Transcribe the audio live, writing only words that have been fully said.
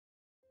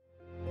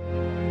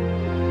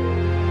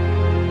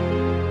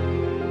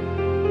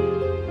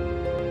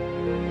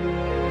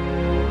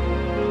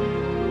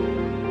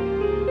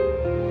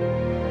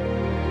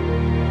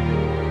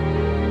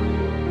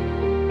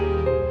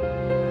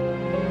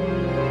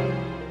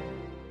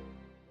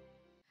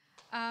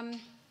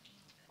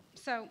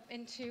So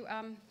into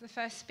the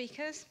first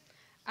speakers,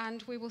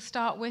 and we will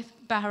start with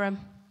Bahram.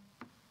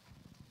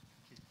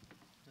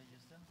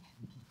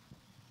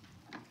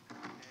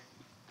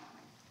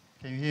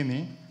 Can you hear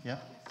me? Yeah.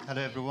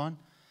 Hello, everyone.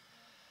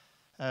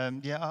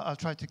 Yeah, I'll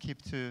try to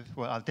keep to,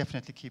 well, I'll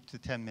definitely keep to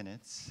 10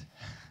 minutes.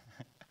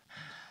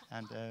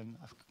 And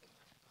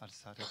I'll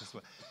start it as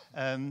well.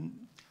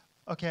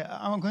 Okay,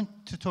 I'm going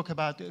to talk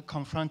about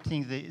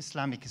confronting the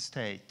Islamic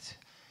State.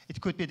 It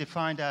could be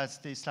defined as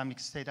the Islamic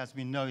State as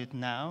we know it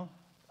now,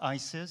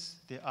 ISIS,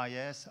 the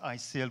IS,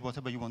 ISIL,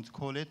 whatever you want to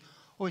call it,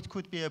 or it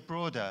could be a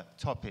broader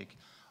topic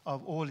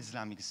of all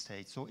Islamic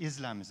states, or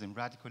Islamism,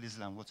 radical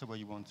Islam, whatever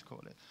you want to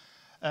call it.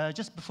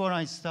 Just before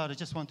I start, I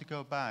just want to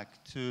go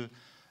back to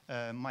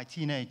my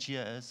teenage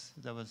years.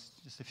 That was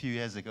just a few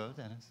years ago.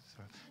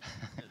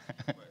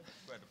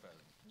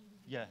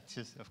 Yeah,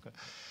 just of course.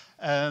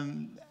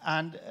 And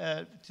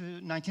to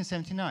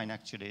 1979,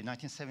 actually,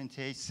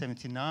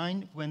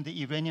 1978-79, when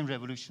the Iranian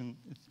Revolution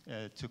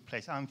took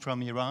place. I'm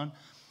from Iran.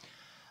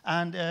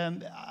 And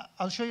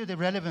I'll show you the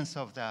relevance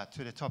of that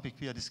to the topic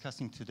we are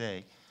discussing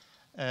today.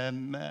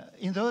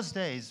 In those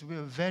days, we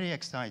were very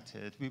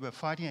excited. We were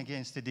fighting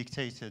against the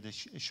dictator, the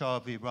Shah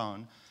of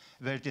Iran,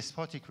 a very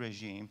despotic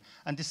regime.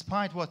 And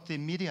despite what the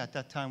media at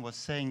that time was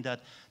saying,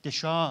 that the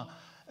Shah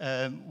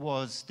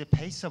the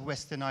pace of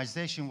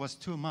westernization was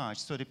too much,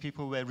 so the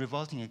people were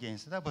revolting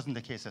against it. That wasn't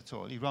the case at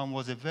all. Iran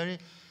was a very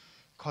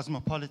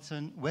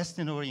cosmopolitan,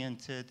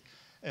 Western-oriented,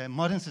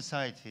 modern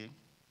society.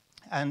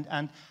 And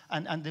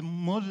the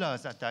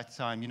mullahs at that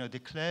time, you know, the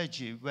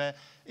clergy, were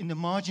in the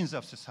margins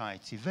of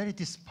society, very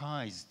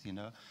despised, you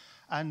know.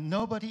 And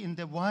nobody in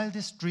the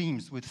wildest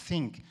dreams would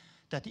think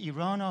that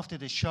Iran, after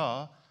the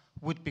Shah,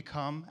 would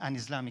become an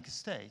Islamic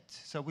state.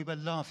 So we were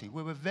laughing.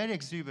 We were very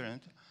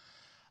exuberant.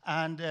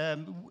 And,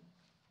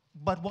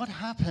 but what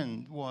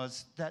happened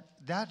was that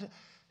that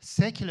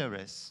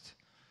secularist,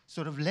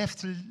 sort of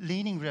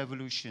left-leaning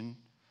revolution,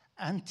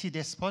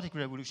 anti-despotic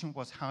revolution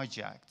was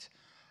hijacked.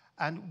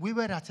 And we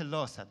were at a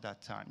loss at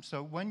that time.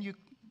 So when you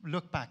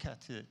look back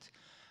at it,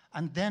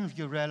 and then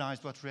you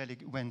realize what really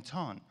went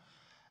on,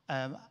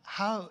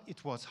 how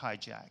it was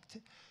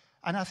hijacked.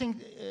 And I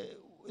think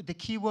the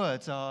key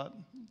words are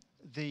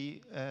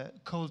the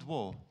Cold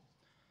War,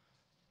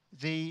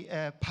 the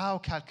power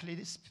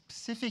calculated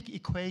specific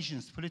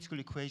equations, political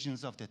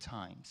equations of the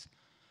times.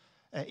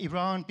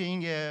 Iran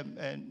being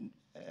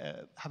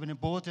having a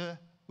border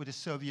with the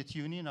Soviet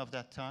Union of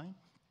that time.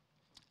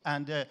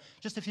 And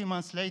just a few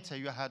months later,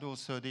 you had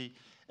also the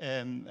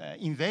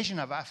invasion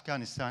of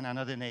Afghanistan,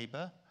 another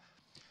neighbor.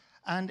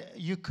 And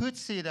you could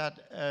see that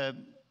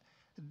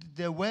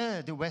there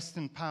were the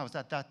Western powers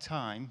at that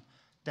time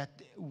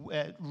that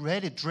were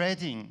really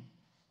dreading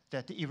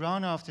that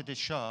Iran after the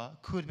Shah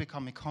could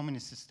become a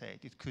communist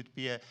state. It could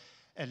be a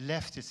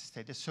leftist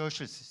state, a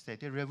socialist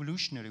state, a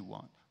revolutionary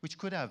one, which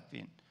could have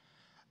been.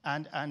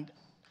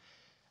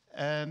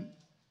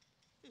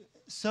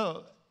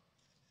 So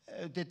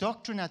the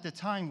doctrine at the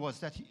time was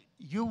that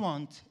you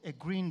want a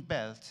green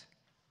belt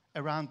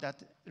around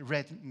that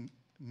red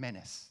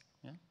menace,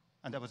 yeah?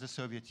 And that was the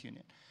Soviet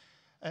Union.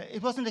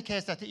 It wasn't the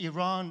case that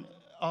Iran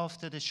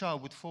after the Shah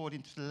would fall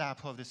into the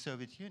lap of the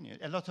Soviet Union.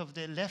 A lot of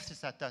the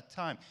leftists at that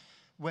time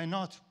were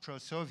not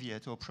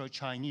pro-Soviet or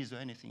pro-Chinese or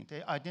anything.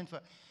 They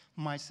identified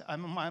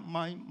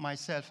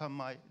myself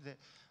and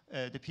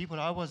the people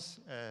I was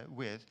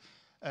with.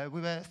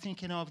 We were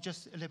thinking of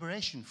just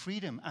liberation,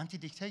 freedom,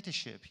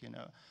 anti-dictatorship, you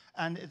know.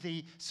 And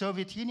the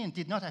Soviet Union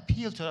did not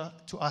appeal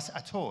to us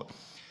at all.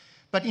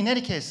 But in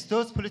any case,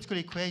 those political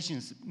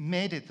equations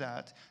made it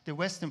that the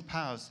Western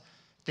powers,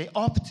 they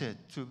opted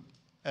to,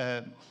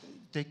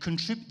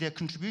 their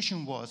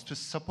contribution was to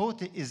support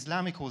the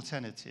Islamic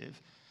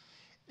alternative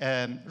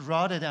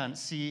rather than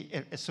see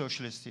a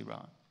socialist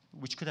Iran,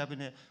 which could have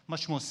been a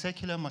much more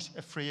secular, much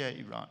freer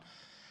Iran.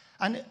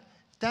 And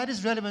that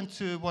is relevant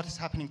to what is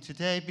happening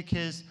today,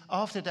 because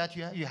after that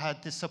you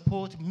had the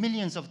support,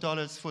 millions of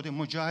dollars for the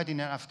Mujahideen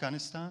in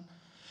Afghanistan,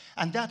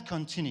 and that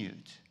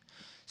continued.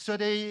 So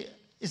the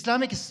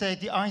Islamic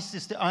State, the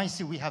ISIS, the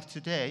ISIL we have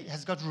today,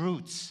 has got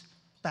roots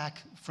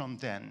back from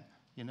then,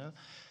 you know.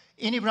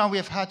 In Iran, we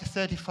have had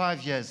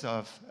 35 years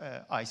of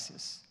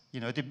ISIS. You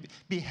know, the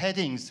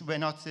beheadings were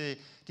not the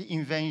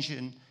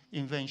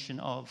invention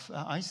of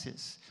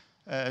ISIS.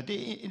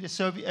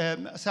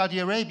 Saudi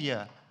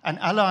Arabia, an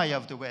ally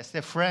of the West,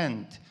 a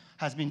friend,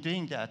 has been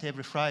doing that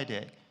every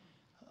Friday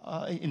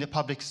in the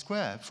public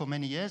square for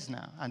many years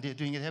now, and they're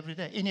doing it every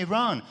day. In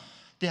Iran,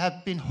 they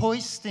have been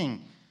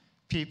hoisting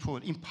people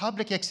in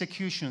public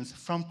executions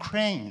from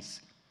cranes,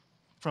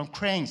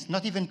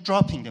 not even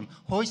dropping them,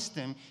 hoist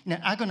them in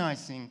an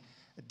agonizing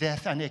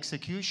death and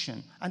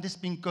execution. And this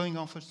has been going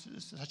on for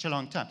such a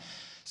long time.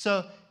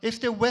 So if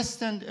the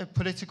Western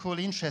political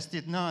interest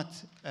did not,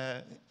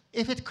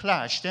 if it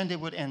clashed, then they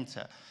would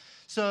enter.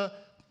 So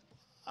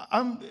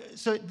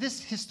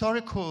this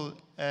historical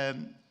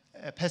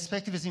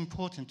perspective is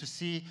important to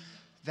see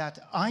that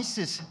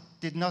ISIS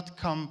did not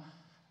come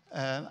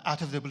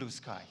out of the blue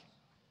sky.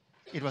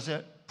 It was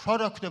a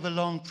product of a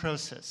long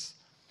process.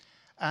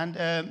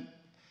 And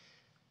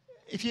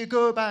if you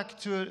go back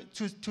to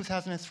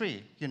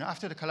 2003,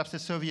 after the collapse of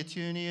the Soviet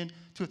Union,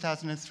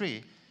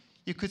 2003,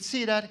 you could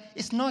see that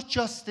it's not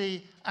just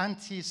the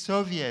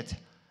anti-Soviet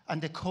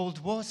and the Cold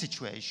War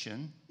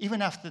situation.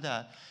 Even after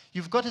that,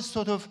 you've got a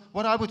sort of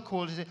what I would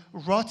call a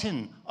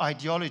rotten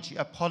ideology,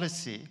 a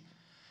policy,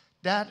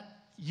 that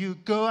you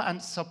go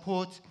and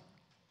support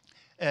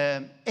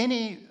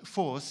any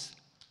force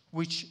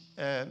which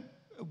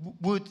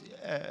would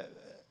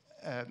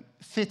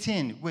fit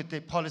in with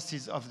the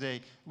policies of the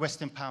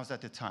Western powers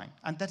at the time.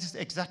 And that is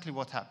exactly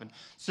what happened.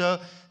 So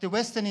the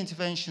Western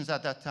interventions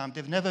at that time,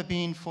 they've never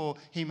been for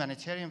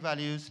humanitarian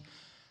values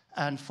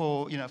and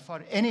for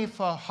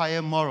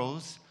higher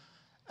morals.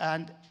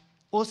 And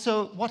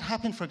also what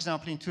happened, for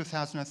example, in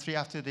 2003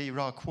 after the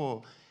Iraq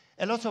War,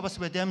 a lot of us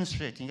were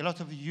demonstrating. A lot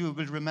of you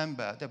will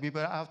remember that we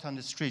were out on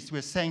the streets. We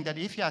were saying that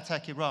if you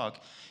attack Iraq,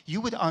 you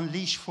would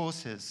unleash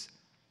forces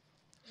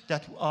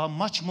that are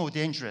much more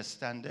dangerous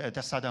than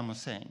Saddam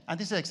Hussein. And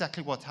this is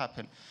exactly what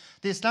happened.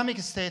 The Islamic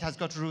State has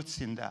got roots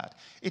in that.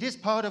 It is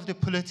part of the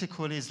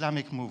political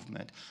Islamic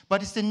movement,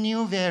 but it's the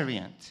new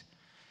variant.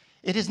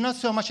 It is not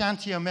so much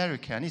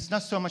anti-American, it's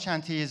not so much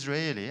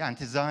anti-Israeli,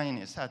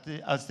 anti-Zionist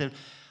as the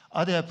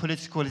other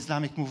political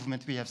Islamic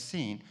movement we have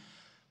seen,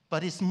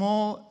 but it's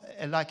more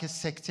like a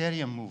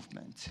sectarian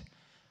movement,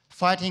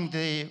 fighting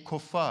the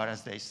kuffar,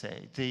 as they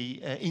say,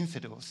 the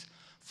infidels,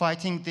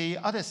 fighting the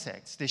other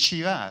sects, the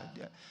Shia.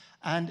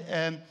 And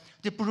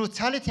the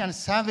brutality and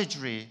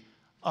savagery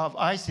of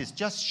ISIS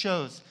just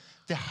shows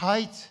the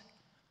height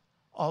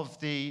of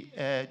the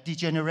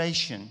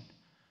degeneration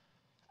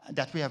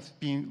that we have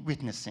been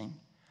witnessing.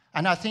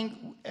 And I think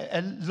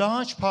a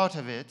large part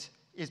of it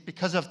is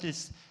because of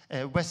this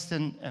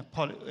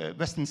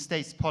Western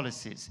states'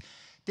 policies.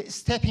 They're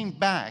stepping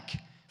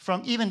back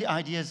from even the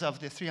ideas of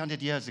the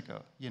 300 years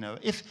ago.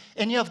 If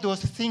any of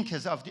those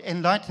thinkers of the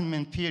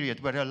Enlightenment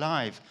period were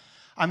alive,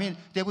 I mean,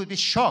 they would be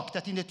shocked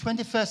that in the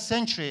 21st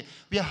century,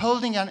 we are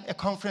holding a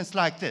conference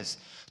like this,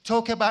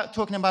 talking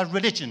about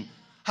religion,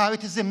 how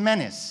it is a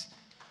menace,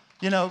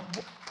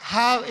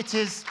 how it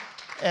is,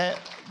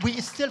 we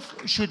still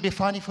should be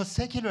fighting for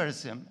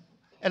secularism.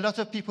 A lot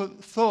of people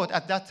thought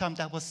at that time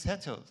that was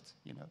settled,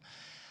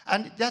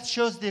 And that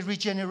shows the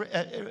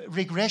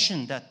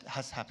regression that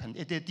has happened,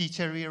 the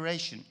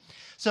deterioration.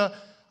 So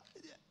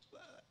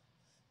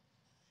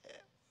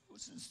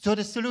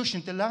the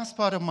solution, the last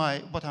part of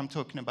what I'm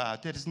talking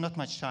about, there is not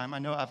much time, I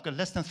know I've got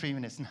less than 3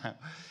 minutes now,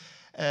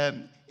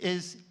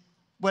 is,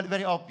 well, a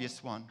very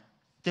obvious one.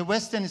 The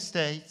Western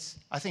states,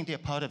 I think they're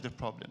part of the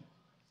problem.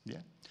 Yeah?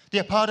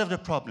 They're part of the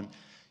problem.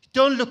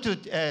 Don't look to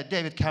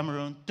David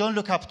Cameron, don't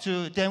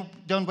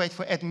wait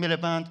for Ed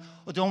Miliband,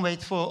 or don't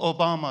wait for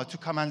Obama to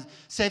come and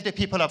save the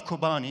people of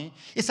Kobani.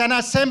 It's an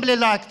assembly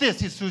like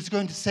this who's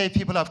going to save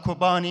people of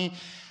Kobani,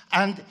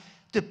 and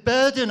the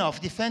burden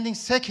of defending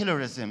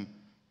secularism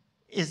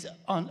is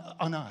on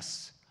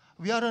us.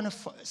 We are on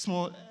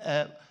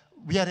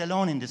we are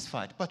alone in this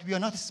fight, but we are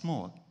not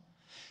small.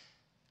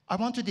 I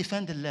want to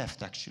defend the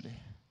left, actually.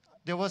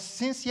 There was,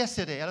 since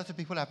yesterday, a lot of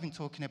people have been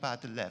talking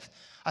about the left.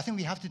 I think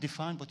we have to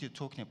define what you're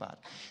talking about.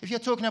 If you're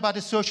talking about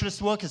the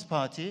Socialist Workers'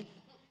 Party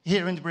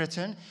here in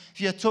Britain, if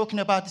you're talking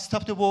about the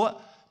Stop the War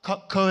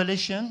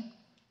coalition,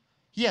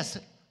 yes,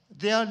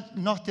 they are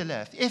not the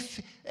left.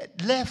 If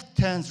left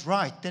turns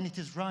right, then it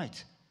is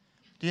right.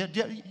 You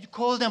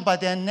call them by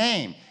their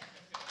name.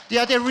 They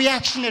are the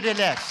reactionary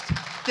left.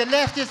 The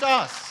left is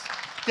us.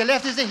 The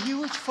left is a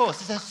huge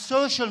force. It's a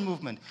social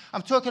movement.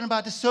 I'm talking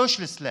about the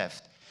socialist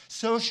left.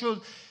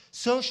 Social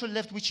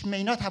left which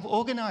may not have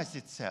organized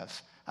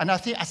itself. And I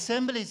think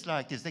assemblies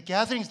like this, the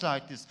gatherings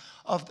like this,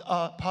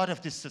 are part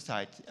of this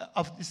society,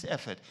 of this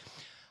effort.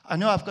 I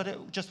know I've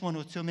got just 1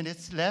 or 2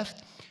 minutes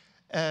left.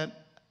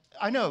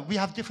 I know we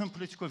have different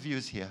political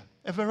views here,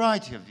 a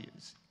variety of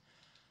views.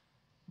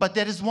 But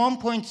there is one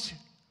point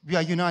we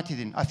are united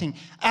in, I think,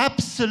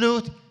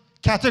 absolute,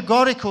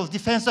 categorical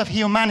defense of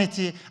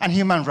humanity and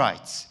human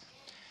rights.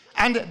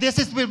 And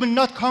we will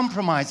not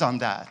compromise on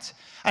that.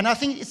 And I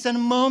think it's a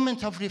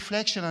moment of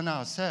reflection on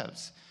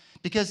ourselves,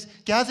 because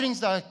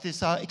gatherings like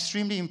this are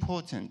extremely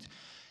important.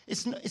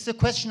 It's a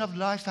question of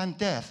life and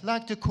death,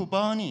 like the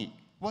Kobani.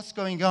 What's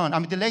going on? I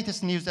mean, the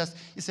latest news that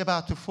it's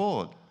about to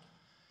fall.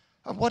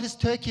 What is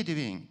Turkey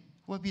doing?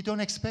 Well, we don't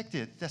expect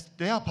it.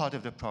 They are part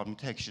of the problem,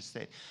 Turkish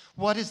state.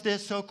 What is the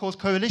so-called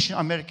coalition,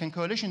 American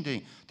coalition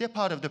doing? They're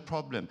part of the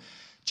problem.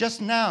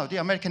 Just now, the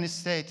American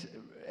state,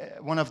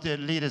 one of the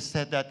leaders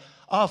said that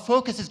our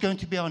focus is going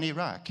to be on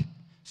Iraq.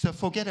 So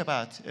forget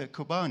about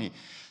Kobani.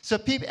 So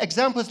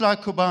examples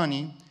like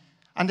Kobani,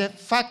 and the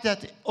fact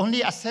that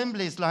only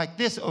assemblies like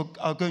this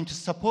are going to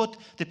support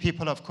the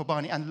people of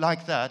Kobani, and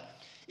like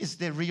that, is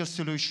the real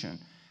solution.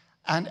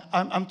 And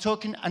I'm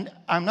talking, and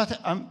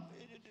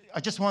I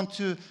just want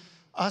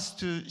us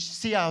to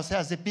see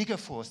ourselves as a bigger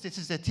force. This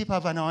is the tip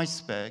of an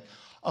iceberg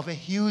of a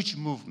huge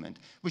movement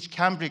which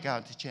can bring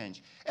out the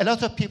change. A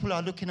lot of people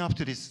are looking up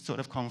to these sort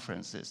of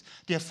conferences.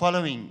 They're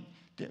following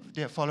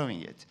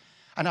it.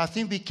 And I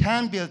think we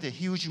can build a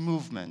huge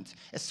movement,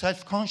 a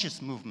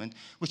self-conscious movement,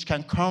 which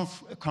can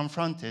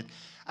confront it.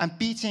 And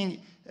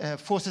beating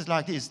forces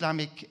like the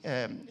Islamic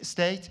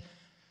State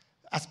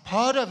as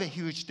part of a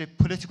huge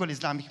political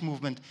Islamic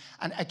movement,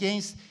 and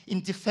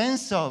in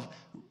defense of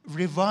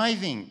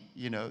reviving,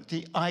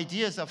 the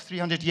ideas of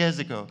 300 years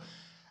ago,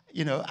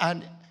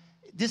 and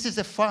this is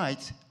a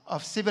fight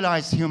of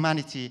civilized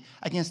humanity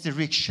against the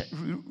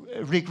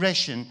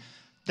regression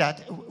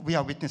that we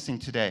are witnessing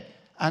today.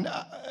 And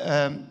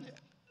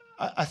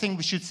I think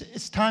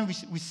it's time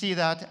we see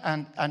that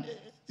and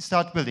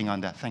start building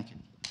on that. Thank you.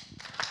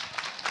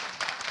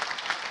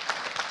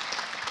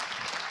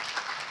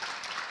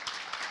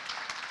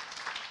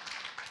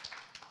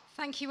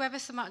 Thank you ever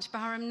so much,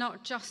 Bahram,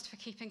 not just for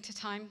keeping to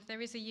time.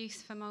 There is a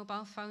use for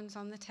mobile phones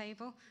on the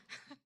table.